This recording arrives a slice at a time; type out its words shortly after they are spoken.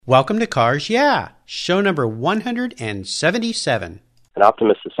Welcome to Cars Yeah, show number 177. An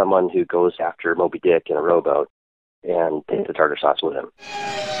optimist is someone who goes after Moby Dick in a rowboat and takes the tartar sauce with him.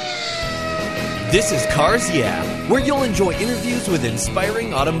 This is Cars Yeah, where you'll enjoy interviews with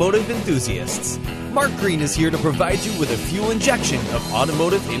inspiring automotive enthusiasts. Mark Green is here to provide you with a fuel injection of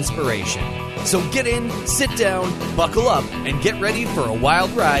automotive inspiration. So get in, sit down, buckle up, and get ready for a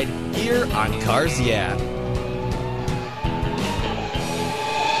wild ride here on Cars Yeah.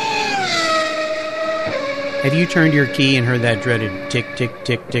 Have you turned your key and heard that dreaded tick, tick,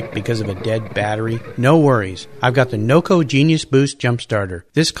 tick, tick because of a dead battery? No worries. I've got the NOCO Genius Boost Jump Starter.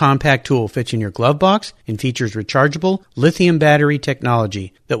 This compact tool fits in your glove box and features rechargeable lithium battery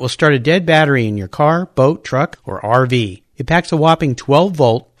technology that will start a dead battery in your car, boat, truck, or RV. It packs a whopping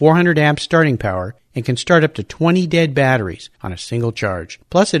 12-volt, 400 amp starting power and can start up to 20 dead batteries on a single charge.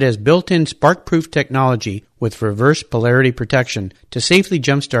 Plus, it has built-in spark-proof technology with reverse polarity protection to safely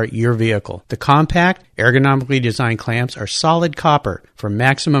jumpstart your vehicle. The compact, ergonomically designed clamps are solid copper for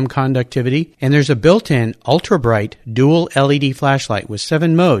maximum conductivity, and there's a built-in ultra-bright dual LED flashlight with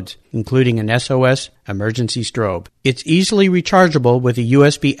 7 modes, including an SOS emergency strobe. It's easily rechargeable with a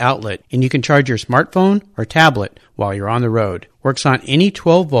USB outlet, and you can charge your smartphone or tablet while you're on the road. Works on any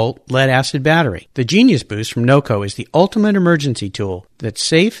 12-volt lead-acid battery. The Genius Boost from NOCO is the ultimate emergency tool that's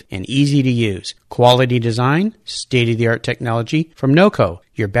safe and easy to use. Quality design, state-of-the-art technology from NOCO,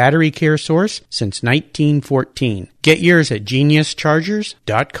 your battery care source since 1914. Get yours at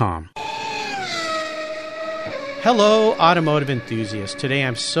geniuschargers.com. Hello, automotive enthusiasts. Today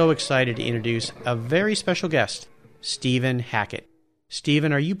I'm so excited to introduce a very special guest, Stephen Hackett.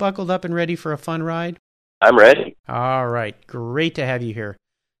 Stephen, are you buckled up and ready for a fun ride? I'm ready. All right, great to have you here.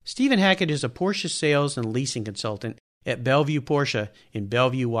 Stephen Hackett is a Porsche sales and leasing consultant at Bellevue Porsche in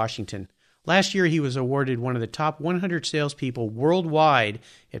Bellevue, Washington. Last year, he was awarded one of the top 100 salespeople worldwide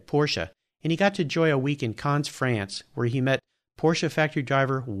at Porsche, and he got to enjoy a week in Cannes, France, where he met Porsche factory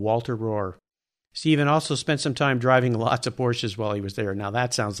driver Walter Rohr. Stephen also spent some time driving lots of Porsches while he was there. Now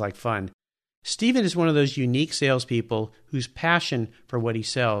that sounds like fun. Stephen is one of those unique salespeople whose passion for what he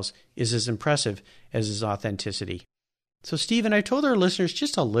sells is as impressive as his authenticity. So Stephen, I told our listeners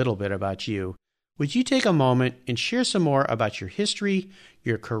just a little bit about you. Would you take a moment and share some more about your history,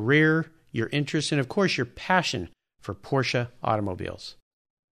 your career, your interests, and of course your passion for Porsche automobiles?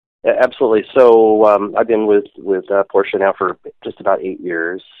 Yeah, absolutely. So I've been with Porsche now for just about 8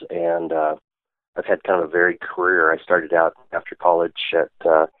 years, and I've had kind of a varied career. I started out after college at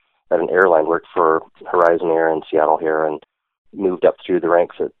an airline, worked for Horizon Air in Seattle here, and moved up through the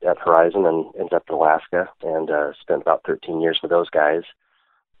ranks at Horizon and ended up in Alaska, and spent about 13 years with those guys.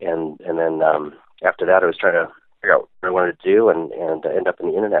 And then after that, I was trying to figure out what I wanted to do and end up in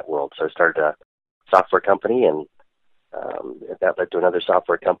the internet world. So I started a software company, and that led to another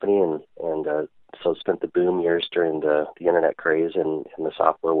software company, and so spent the boom years during the internet craze in the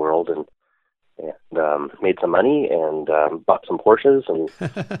software world, and made some money and bought some Porsches and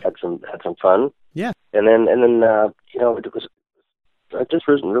had some fun. Yeah. And then I just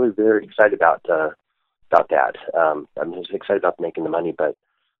was really very excited about that. I'm just excited about making the money, but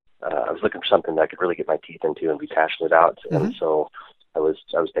I was looking for something that I could really get my teeth into and be passionate about. Mm-hmm. And so I was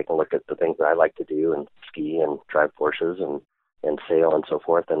taking a look at the things that I like to do and ski and drive Porsches and sail and so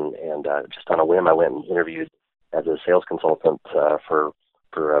forth. And just on a whim, I went and interviewed as a sales consultant for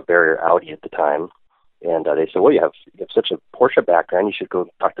Barrier Audi at the time, and they said, "Well, you have such a Porsche background. You should go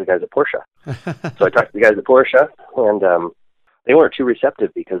talk to the guys at Porsche." So I talked to the guys at Porsche, and they weren't too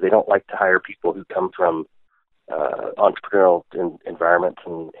receptive because they don't like to hire people who come from entrepreneurial environments,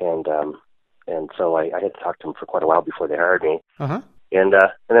 and so I had to talk to them for quite a while before they hired me. Uh-huh. And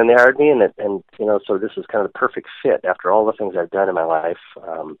then they hired me, and so this is kind of the perfect fit after all the things I've done in my life.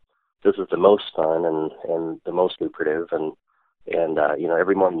 This is the most fun and the most lucrative, and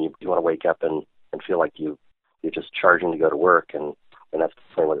every morning you want to wake up and feel like you're just charging to go to work, and that's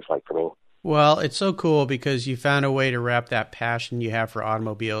definitely what it's like for me. Well, it's so cool because you found a way to wrap that passion you have for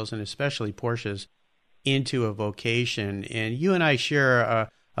automobiles and especially Porsches into a vocation. And you and I share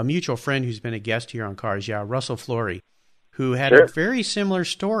a mutual friend who's been a guest here on Cars Yeah, Russell Flory, who had Sure. a very similar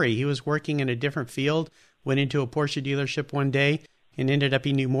story. He was working in a different field, went into a Porsche dealership one day, and ended up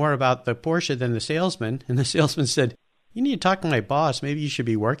he knew more about the Porsche than the salesman. And the salesman said, "You need to talk to my boss. Maybe you should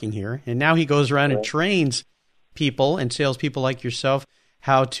be working here." And now he goes around and trains people and salespeople like yourself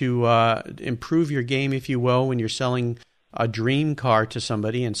how to improve your game, if you will, when you're selling a dream car to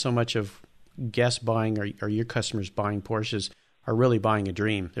somebody. And so much of guests buying or your customers buying Porsches are really buying a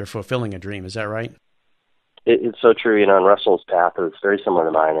dream. They're fulfilling a dream. Is that right? It's so true. And Russell's path is very similar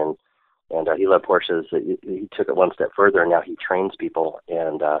to mine. And he loved Porsches. He took it one step further, and now he trains people.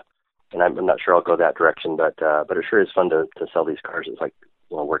 And I'm not sure I'll go that direction, but it sure is fun to sell these cars. It's like,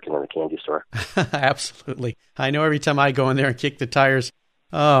 you know, working in a candy store. Absolutely. I know every time I go in there and kick the tires,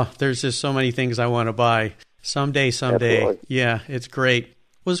 there's just so many things I want to buy. Someday. Absolutely. Yeah, it's great.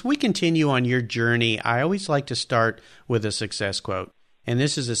 Well, as we continue on your journey, I always like to start with a success quote. And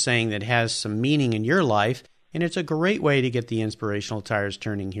this is a saying that has some meaning in your life, and it's a great way to get the inspirational tires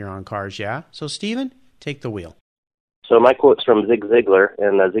turning here on Cars Yeah. So, Stephen, take the wheel. So my quote's from Zig Ziglar,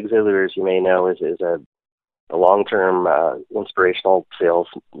 and Zig Ziglar, as you may know, is a long-term inspirational sales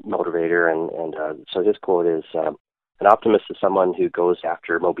motivator, and so his quote is, an optimist is someone who goes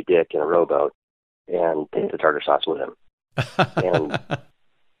after Moby Dick in a rowboat and takes the tartar sauce with him. and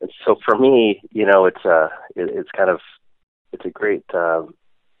so for me, you know, it's a great, it's kind of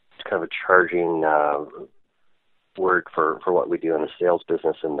a charging word for what we do in the sales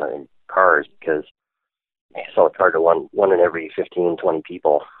business in cars, because you sell a car to one in every 15, 20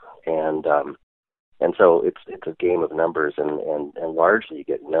 people, and so it's a game of numbers, and largely you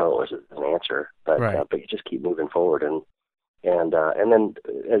get no as an answer, but right. But you just keep moving forward, and then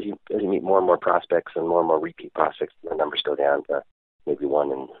as you meet more and more prospects and more repeat prospects, the numbers go down to maybe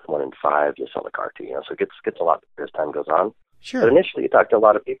one in five you sell the car to, you know. So it gets a lot better as time goes on. Sure. But initially you talk to a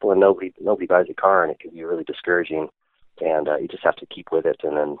lot of people and nobody buys a car, and it can be really discouraging, and you just have to keep with it,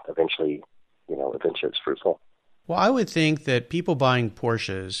 and then eventually it's fruitful. Well, I would think that people buying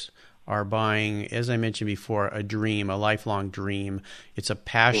Porsches are buying, as I mentioned before, a dream, a lifelong dream. It's a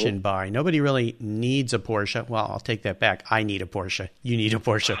passion buy. Nobody really needs a Porsche. Well, I'll take that back. I need a Porsche. You need a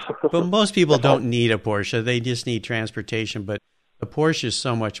Porsche. But most people don't need a Porsche. They just need transportation. But a Porsche is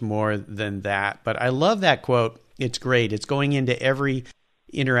so much more than that. But I love that quote. It's great. It's going into every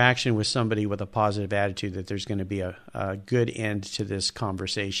interaction with somebody with a positive attitude that there's going to be a good end to this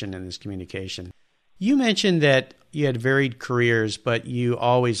conversation and this communication. You mentioned that you had varied careers, but you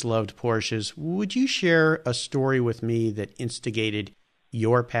always loved Porsches. Would you share a story with me that instigated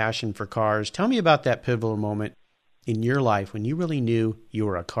your passion for cars? Tell me about that pivotal moment in your life when you really knew you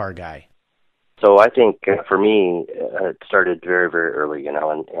were a car guy. So I think for me, it started very, very early, you know,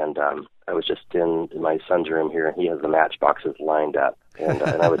 and I was just in my son's room here, and he has the matchboxes lined up, and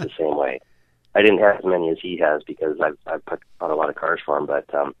I was the same way. I didn't have as many as he has because I've bought a lot of cars for him, but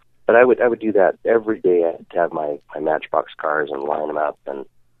I would do that every day. I had to have my Matchbox cars and line them up, and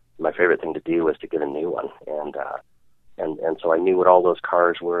my favorite thing to do was to get a new one, and so I knew what all those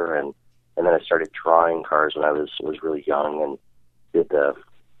cars were, and then I started drawing cars when I was really young, and did the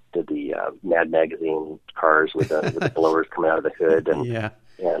Mad Magazine cars with the blowers coming out of the hood, and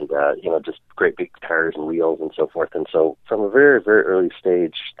you know, just great big tires and wheels and so forth. And so from a very, very early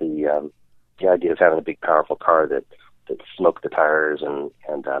stage, the idea of having a big, powerful car that smoked the tires and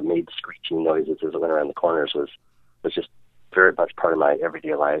made screeching noises as it went around the corners was just very much part of my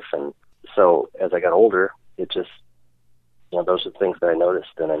everyday life. And so as I got older, it just, you know, those are the things that I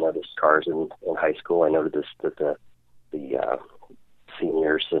noticed. And I noticed cars in high school. I noticed that the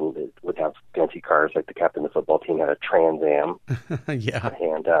seniors and would have fancy cars, like the captain of the football team had a Trans Am. Yeah.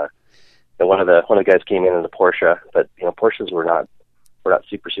 And one of the guys came in a Porsche, but you know, Porsches were not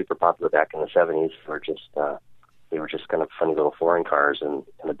super popular back in the 70s. They were just kind of funny little foreign cars, and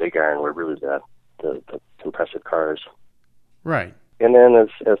the Big Iron were really the impressive cars. Right. And then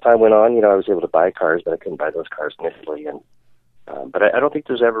as time went on, you know, I was able to buy cars, but I couldn't buy those cars initially. And but I don't think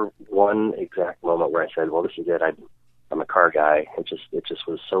there's ever one exact moment where I said, well, this is it. I'm a car guy. It just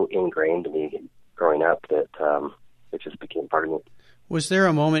was so ingrained to me growing up that it just became part of me. Was there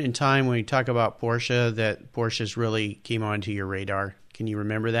a moment in time when you talk about Porsche that Porsches really came onto your radar? Can you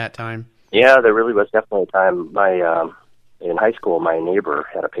remember that time? Yeah, there really was definitely a time. In high school, my neighbor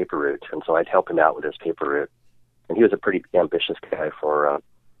had a paper route, and so I'd help him out with his paper route. And he was a pretty ambitious guy for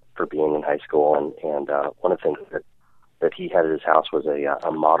being in high school. And one of the things that he had at his house was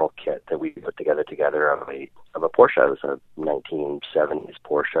a model kit that we put together of a Porsche. It was a 1970s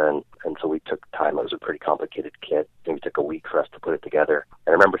Porsche, and so we took time. It was a pretty complicated kit. Maybe took a week for us to put it together.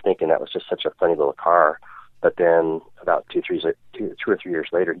 And I remember thinking that was just such a funny little car. But then about 2 or 3 years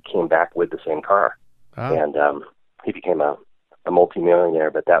later, he came back with the same car, and he became a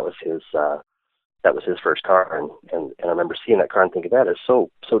multi-millionaire. But that was his first car, and I remember seeing that car and thinking that is so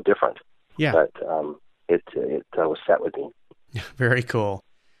different. Yeah. But it was set with me. Very cool.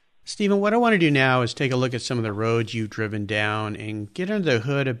 Stephen, what I want to do now is take a look at some of the roads you've driven down and get under the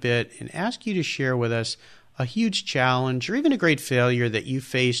hood a bit and ask you to share with us a huge challenge or even a great failure that you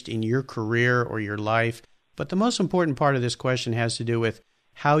faced in your career or your life. But the most important part of this question has to do with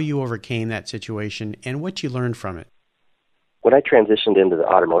how you overcame that situation and what you learned from it. when I transitioned into the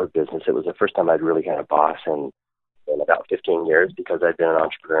automotive business, it was the first time I'd really had a boss in about 15 years because I'd been an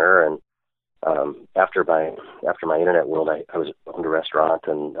entrepreneur. And after my internet world, I was owned a restaurant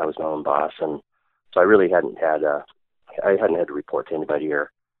and I was my own boss, and so I really hadn't had to report to anybody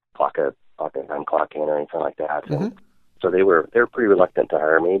or clock in or anything like that. Mm-hmm. And so they were pretty reluctant to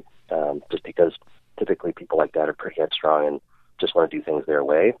hire me, just because typically people like that are pretty headstrong and just want to do things their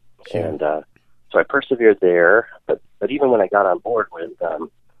way. Sure. And so I persevered there. But even when I got on board with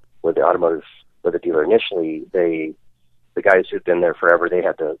the dealer initially, the guys who'd been there forever, they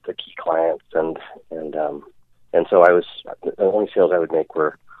had the key clients, and so the only sales I would make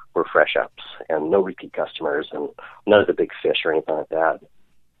were fresh ups and no repeat customers and none of the big fish or anything like that.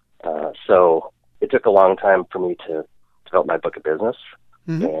 So it took a long time for me to develop my book of business,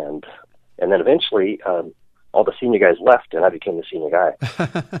 Mm-hmm. and then eventually all the senior guys left, and I became the senior guy.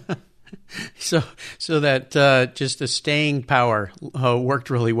 So that just the staying power worked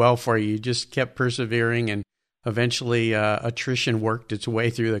really well for you. You just kept persevering, and eventually attrition worked its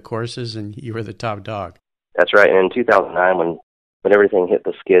way through the courses, and you were the top dog. That's right. And in 2009, when everything hit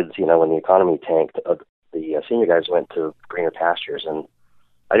the skids, when the economy tanked, the senior guys went to greener pastures, and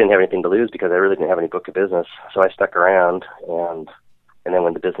I didn't have anything to lose because I really didn't have any book of business. So I stuck around, and then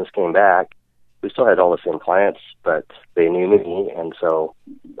when the business came back, we still had all the same clients, but they knew me, and so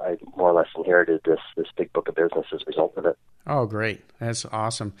I more or less inherited this big book of business as a result of it. Oh, great. That's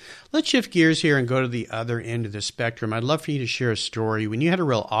awesome. Let's shift gears here and go to the other end of the spectrum. I'd love for you to share a story when you had a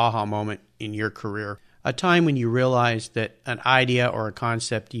real aha moment in your career, a time when you realized that an idea or a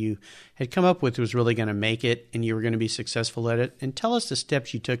concept you had come up with was really going to make it and you were going to be successful at it. And tell us the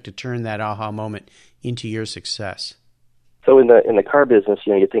steps you took to turn that aha moment into your success. So in the car business,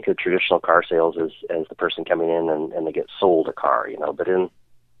 you think of traditional car sales as the person coming in and they get sold a car, but in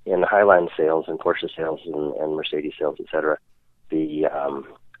the Highline sales and Porsche sales and Mercedes sales, et cetera, it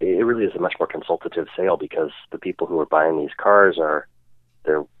really is a much more consultative sale because the people who are buying these cars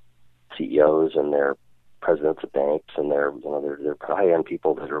they're CEOs and they're presidents of banks and they're high-end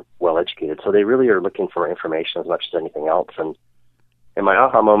people that are well educated. So they really are looking for information as much as anything else. And my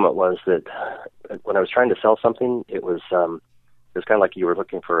aha moment was that when I was trying to sell something, it was kind of like you were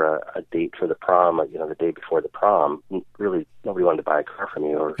looking for a date for the prom, the day before the prom. Really, nobody wanted to buy a car from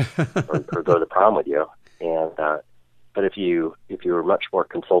you or go to the prom with you. And but if you were much more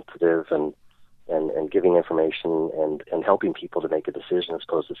consultative and giving information and helping people to make a decision as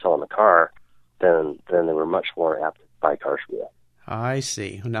opposed to selling a car, then they were much more apt to buy cars from you. I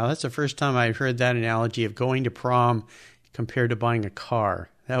see. Now, that's the first time I've heard that analogy of going to prom compared to buying a car.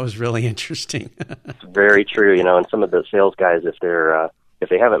 That was really interesting. It's very true, and some of the sales guys, if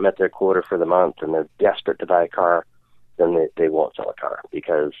they haven't met their quota for the month and they're desperate to buy a car, then they won't sell a car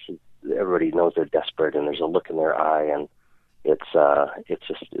because everybody knows they're desperate and there's a look in their eye, and it's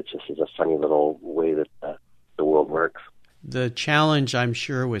just a funny little way that the world works. The challenge, I'm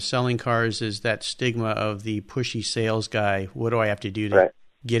sure, with selling cars is that stigma of the pushy sales guy. What do I have to do to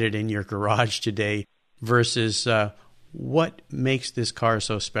get it in your garage today? Versus what makes this car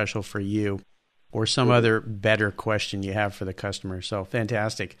so special for you, or some other better question you have for the customer. So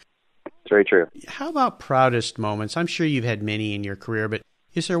fantastic. It's very true. How about proudest moments? I'm sure you've had many in your career, but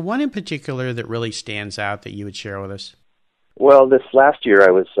is there one in particular that really stands out that you would share with us? Well, this last year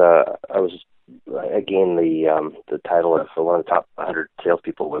I was again the title of one of the top 100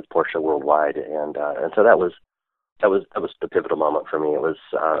 salespeople with Porsche worldwide, and so that was the pivotal moment for me. It was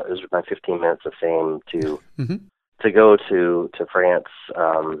my 15 minutes of fame to go to France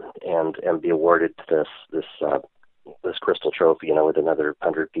and be awarded this crystal trophy, with another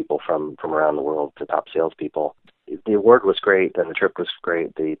 100 people from around the world, to top salespeople. The award was great, and the trip was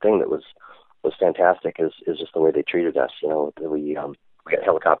great. The thing that was fantastic is just the way they treated us. We got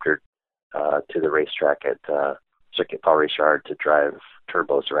helicoptered to the racetrack at Circuit Paul Richard to drive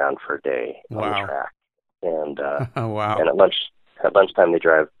turbos around for a day on the track, and wow. And at lunchtime they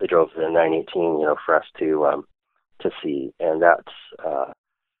drove the 918, for us to see, and that's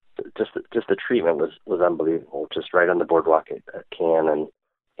just the treatment was unbelievable. Just right on the boardwalk at Cannes,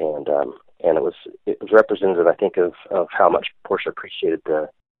 and it was representative, I think, of how much Porsche appreciated the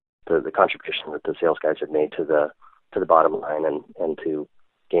contribution that the sales guys had made to the bottom line and to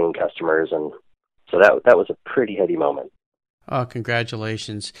gaining customers, and so that was a pretty heady moment. Oh,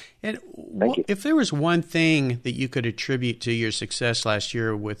 congratulations. And Thank you. If there was one thing that you could attribute to your success last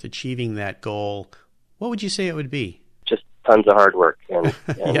year with achieving that goal, what would you say it would be? Just tons of hard work and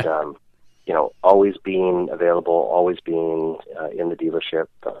Yeah. Always being available, always being in the dealership,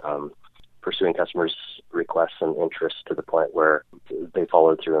 pursuing customers' requests and interests to the point where they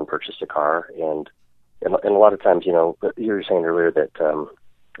followed through and purchased a car, and and a lot of times, you know, you were saying earlier that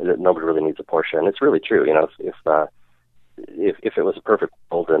nobody really needs a Porsche, and it's really true. You know, if it was a perfect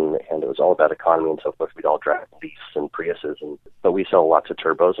world and it was all about economy and so forth, we'd all drive Leafs and Priuses, but we sell lots of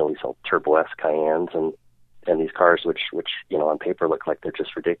turbos, and we sell Turbo S Cayennes and these cars which you know on paper look like they're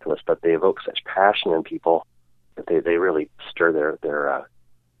just ridiculous, but they evoke such passion in people that they really stir their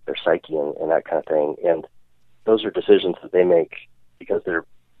psyche and that kind of thing. And those are decisions that they make because they're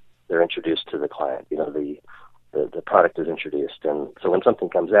introduced to the client. You know, the product is introduced, and so when something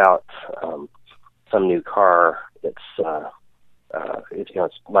comes out, some new car, it's you know,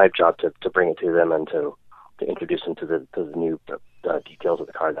 it's my job to bring it to them and to introduce them to the new details of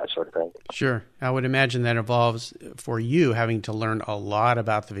the car, that sort of thing. Sure. I would imagine that involves, for you, having to learn a lot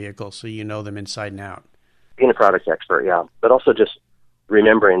about the vehicle so you know them inside and out. Being a product expert, yeah. But also just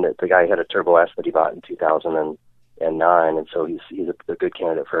remembering that the guy had a Turbo S that he bought in 2009, and so he's a good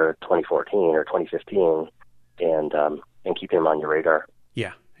candidate for 2014 or 2015, and keeping him on your radar.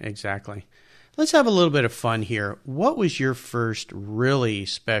 Yeah, exactly. Let's have a little bit of fun here. What was your first really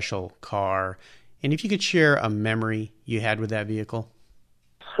special car? And if you could share a memory you had with that vehicle.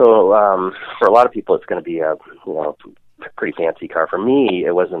 So for a lot of people, it's going to be a pretty fancy car. For me,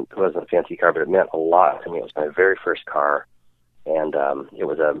 it wasn't a fancy car, but it meant a lot to me. It was my very first car, and it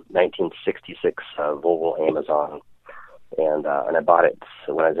was a 1966 Volvo Amazon, and I bought it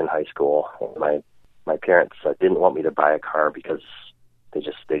when I was in high school. And my parents didn't want me to buy a car because they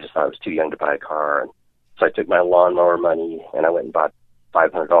just thought I was too young to buy a car, and so I took my lawnmower money and I went and bought a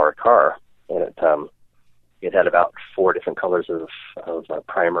 $500 car. And it had about 4 different colors of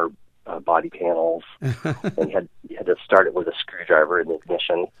primer body panels, and you had to start it with a screwdriver in the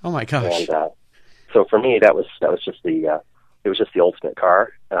ignition. Oh my gosh! And so for me, that was just it was just the ultimate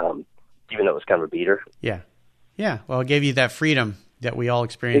car, even though it was kind of a beater. Yeah. Well, it gave you that freedom that we all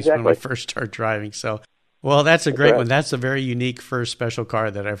experienced when we first start driving. So, well, that's a great one. That's a very unique first special car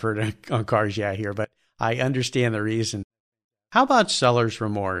that I've heard on Cars Yeah here, but I understand the reason. How about seller's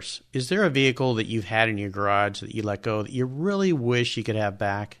remorse? Is there a vehicle that you've had in your garage that you let go that you really wish you could have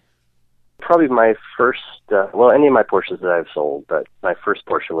back? Probably my first, any of my Porsches that I've sold, but my first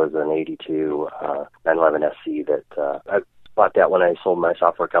Porsche was an 82 911 SC that I bought that when I sold my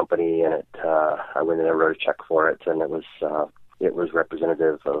software company, and I went in and wrote a check for it, and it was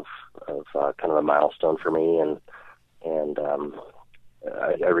representative of kind of a milestone for me, and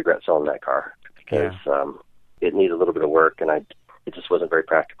I regret selling that car because it needed a little bit of work, and it just wasn't very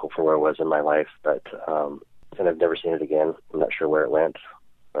practical for where I was in my life. But and I've never seen it again. I'm not sure where it went,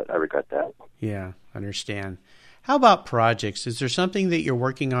 but I regret that. Yeah, understand. How about projects? Is there something that you're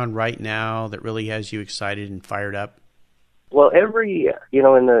working on right now that really has you excited and fired up? Well, in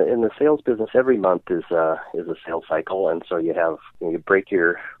the sales business, every month is a sales cycle, and so you break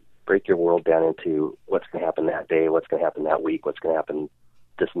your world down into what's going to happen that day, what's going to happen that week, what's going to happen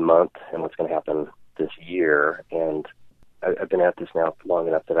this month, and what's going to happen this year. And I've been at this now long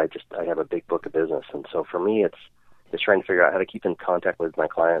enough that I have a big book of business, and so for me, it's trying to figure out how to keep in contact with my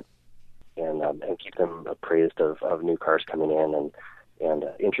clients and keep them appraised of new cars coming in and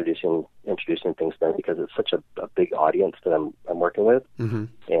introducing things to them, because it's such a big audience that I'm working with. Mm-hmm.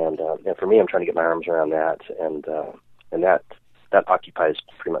 And for me, I'm trying to get my arms around that, and that occupies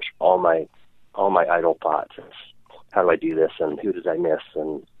pretty much all my idle thoughts. Is how do I do this, and who did I miss,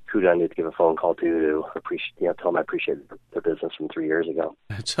 and who do I need to give a phone call to appreciate, tell them I appreciate their business from 3 years ago.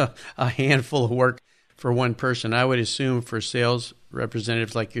 That's a handful of work for one person. I would assume for sales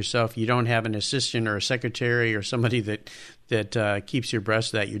representatives like yourself, you don't have an assistant or a secretary or somebody that keeps you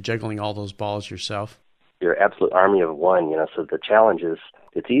abreast of that. You're juggling all those balls yourself. You're an absolute army of one, so the challenge is,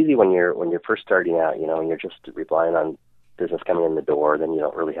 it's easy when you're first starting out, and you're just relying on business coming in the door, then you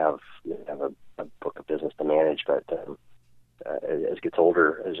don't really have a book of business to manage. But as it gets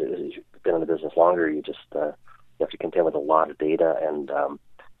older, as you've been in the business longer, you just you have to contend with a lot of data and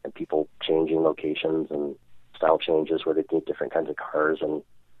people changing locations and style changes where they need different kinds of cars, and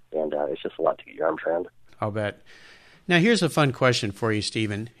it's just a lot to get your arms around. I'll bet. Now, here's a fun question for you,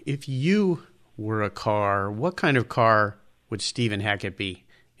 Stephen. If you were a car, what kind of car would Stephen Hackett be,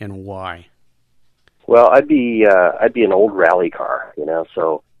 and why? Well, I'd be an old rally car,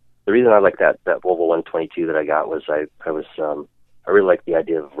 So the reason I like that Volvo 122 that I got was I really liked the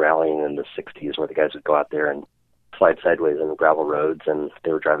idea of rallying in the 60s, where the guys would go out there and slide sideways on the gravel roads, and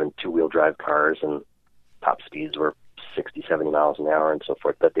they were driving two-wheel drive cars, and top speeds were 60, 70 miles an hour and so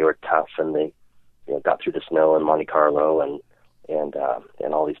forth. But they were tough, and they got through the snow in Monte Carlo and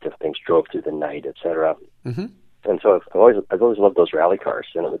all these different things, drove through the night, etc. Mm-hmm. And so I've always loved those rally cars,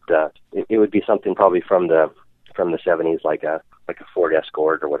 and it would be something probably from the 70s, like a Ford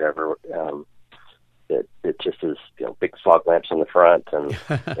Escort or whatever. it just is, big fog lamps in the front and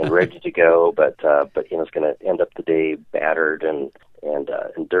ready to go, but it's going to end up the day battered and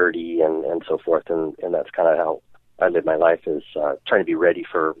dirty and so forth, and that's kind of how I live my life, is trying to be ready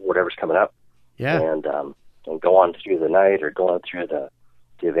for whatever's coming up. Yeah. And go on through the night or go on through the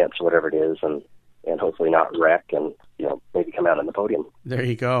events or whatever it is, and hopefully not wreck and maybe come out on the podium. There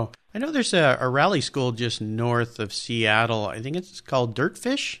you go. I know there's a rally school just north of Seattle. I think it's called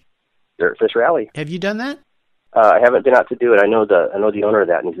Dirtfish. Dirtfish Rally. Have you done that? I haven't been out to do it. I know the owner of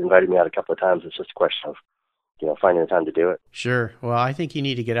that, and he's invited me out a couple of times. It's just a question of finding the time to do it. Sure. Well, I think you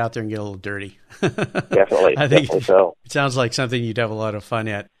need to get out there and get a little dirty. Definitely. I think definitely so. It sounds like something you'd have a lot of fun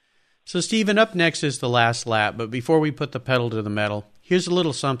at. So, Stephen, up next is the last lap. But before we put the pedal to the metal, here's a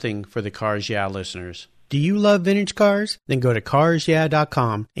little something for the Cars Yeah listeners. Do you love vintage cars? Then go to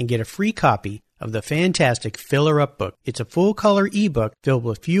carsyeah.com and get a free copy of the fantastic Filler Up book. It's a full-color ebook filled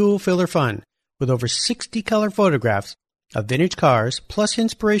with fuel filler fun, with over 60 color photographs of vintage cars, plus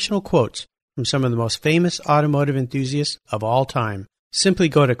inspirational quotes from some of the most famous automotive enthusiasts of all time. Simply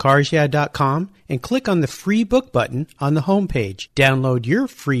go to carsyeah.com and click on the free book button on the homepage. Download your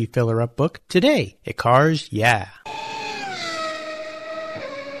free Filler Up book today at Cars Yeah.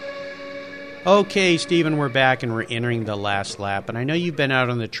 Okay, Stephen, we're back and we're entering the last lap. And I know you've been out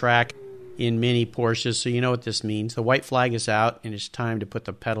on the track in many Porsches, so you know what this means. The white flag is out, and it's time to put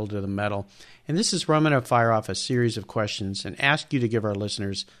the pedal to the metal. And this is where I'm going to fire off a series of questions and ask you to give our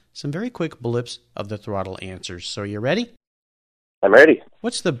listeners some very quick blips of the throttle answers. So you ready? I'm ready.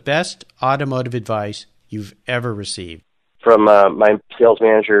 What's the best automotive advice you've ever received? From my sales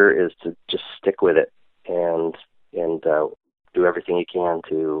manager is to just stick with it and do everything you can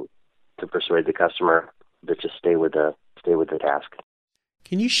to persuade the customer, but just stay with the task.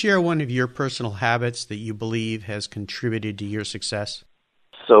 Can you share one of your personal habits that you believe has contributed to your success?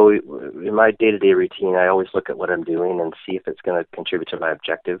 So in my day-to-day routine, I always look at what I'm doing and see if it's going to contribute to my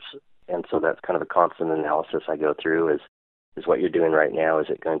objectives. And so that's kind of a constant analysis I go through is what you're doing right now, is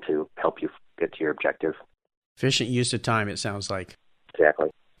it going to help you get to your objective? Efficient use of time, it sounds like. Exactly.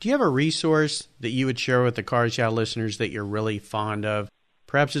 Do you have a resource that you would share with the Cars Yeah listeners that you're really fond of?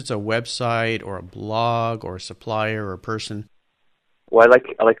 Perhaps it's a website or a blog or a supplier or a person. Well, I like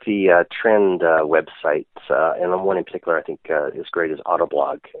the Trend websites, and the one in particular I think is great is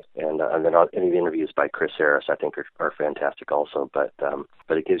Autoblog, and then any of the interviews by Chris Harris I think are fantastic also. But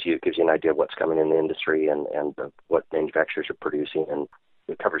it gives you an idea of what's coming in the industry and what manufacturers are producing, and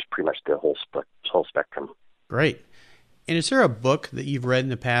it covers pretty much the whole spectrum. Great. And is there a book that you've read in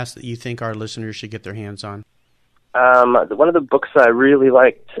the past that you think our listeners should get their hands on? One of the books I really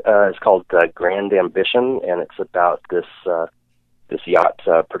liked is called Grand Ambition, and it's about this yacht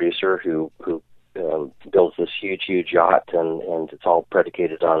producer who builds this huge yacht, and it's all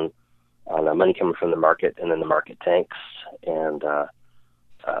predicated on money coming from the market, and then the market tanks, and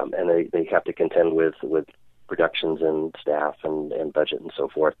they have to contend with reductions in staff and budget and so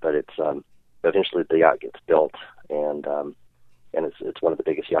forth. But it's eventually the yacht gets built, and it's one of the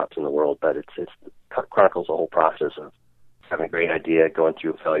biggest yachts in the world. But it chronicles the whole process of having a great idea, going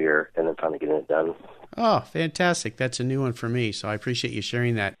through failure, and then finally getting it done. Oh, fantastic. That's a new one for me, so I appreciate you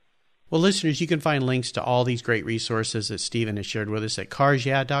sharing that. Well, listeners, you can find links to all these great resources that Stephen has shared with us at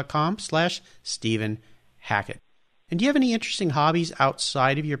carsyeah.com/Stephen Hackett. And do you have any interesting hobbies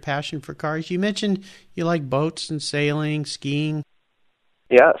outside of your passion for cars? You mentioned you like boats and sailing, skiing.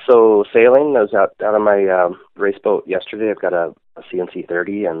 Yeah, so sailing. I was out on my race boat yesterday. I've got a CNC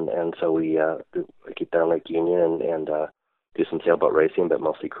 30, and so I keep that on Lake Union and do some sailboat racing, but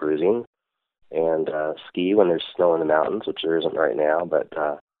mostly cruising. And ski when there's snow in the mountains, which there isn't right now, but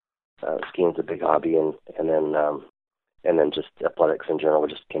skiing's a big hobby, and then just athletics in general. We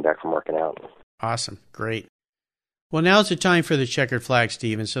just came back from working out. Awesome, great. Well, now's the time for the checkered flag,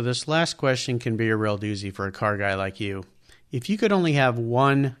 Stephen. So this last question can be a real doozy for a car guy like you. If you could only have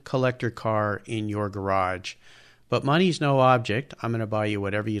one collector car in your garage, but money's no object, I'm going to buy you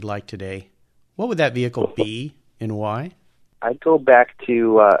whatever you'd like today, what would that vehicle be and why? I'd go back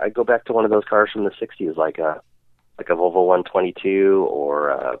to one of those cars from the '60s, like a Volvo 122 or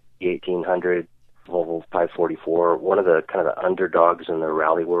a E1800, Volvo 544. One of the kind of the underdogs in the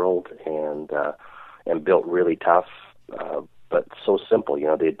rally world, and built really tough, but so simple.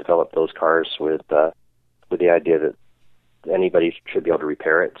 They developed those cars with the idea that anybody should be able to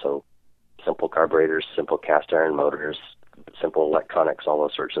repair it. So simple carburetors, simple cast iron motors, simple electronics, all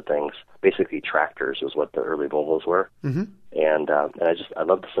those sorts of things. Basically, tractors was what the early Volvos were. Mm-hmm. And I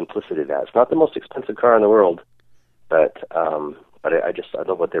love the simplicity of that. It's not the most expensive car in the world, but I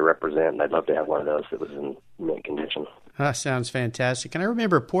love what they represent, and I'd love to have one of those that was in mint condition. That sounds fantastic. And I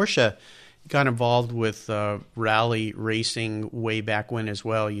remember Porsche got involved with rally racing way back when as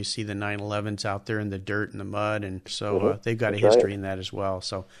well. You see the 911s out there in the dirt and the mud, and so they've got a history in that as well.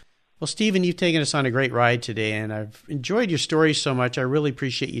 So, well, Stephen, you've taken us on a great ride today, and I've enjoyed your stories so much. I really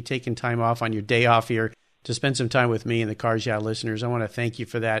appreciate you taking time off on your day off here to spend some time with me and the Cars Yeah listeners. I want to thank you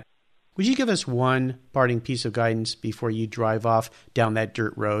for that. Would you give us one parting piece of guidance before you drive off down that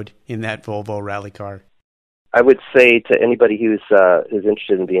dirt road in that Volvo rally car? I would say to anybody who's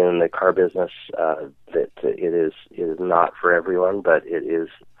interested in being in the car business that it is not for everyone, but it is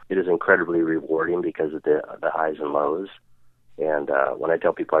incredibly rewarding because of the highs and lows. And when I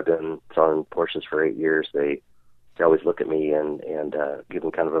tell people I've been selling Porsches for 8 years, they always look at me and give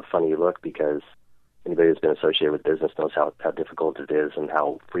them kind of a funny look, because anybody who's been associated with business knows how difficult it is and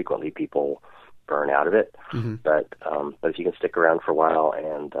how frequently people burn out of it. Mm-hmm. But if you can stick around for a while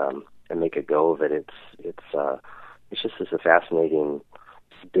and make a go of it, it's just a fascinating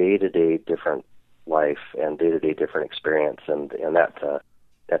day-to-day different life and day-to-day different experience, and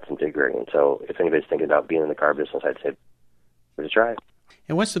that's invigorating. So if anybody's thinking about being in the car business, I'd say give it a try.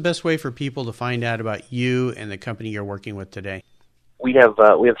 And what's the best way for people to find out about you and the company you're working with today? We have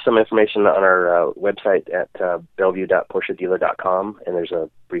some information on our website at bellevue.porschedealer.com, and there's a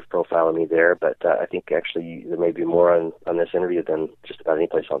brief profile of me there. But I think actually there may be more on this interview than just about any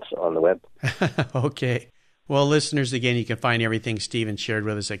place on the web. Okay. Well, listeners, again, you can find everything Stephen shared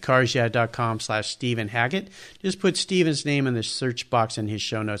with us at carsyeah.com/Stephen Hackett. Just put Stephen's name in the search box, and his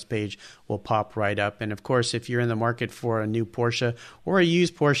show notes page will pop right up. And, of course, if you're in the market for a new Porsche or a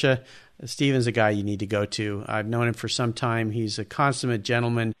used Porsche, Stephen's a guy you need to go to. I've known him for some time. He's a consummate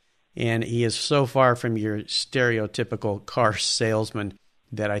gentleman, and he is so far from your stereotypical car salesman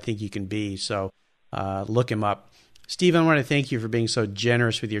that I think you can be. So look him up. Stephen, I want to thank you for being so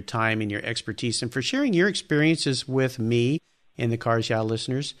generous with your time and your expertise and for sharing your experiences with me and the Cars Yeah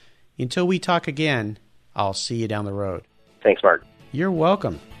listeners. Until we talk again, I'll see you down the road. Thanks, Mark. You're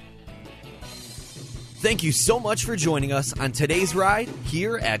welcome. Thank you so much for joining us on today's ride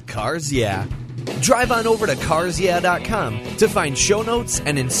here at Cars Yeah. Drive on over to carsyeah.com to find show notes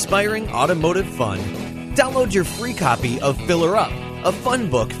and inspiring automotive fun. Download your free copy of Filler Up, a fun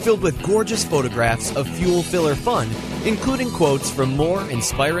book filled with gorgeous photographs of fuel filler fun, including quotes from more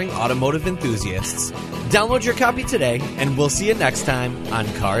inspiring automotive enthusiasts. Download your copy today, and we'll see you next time on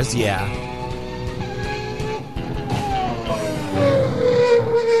Cars Yeah.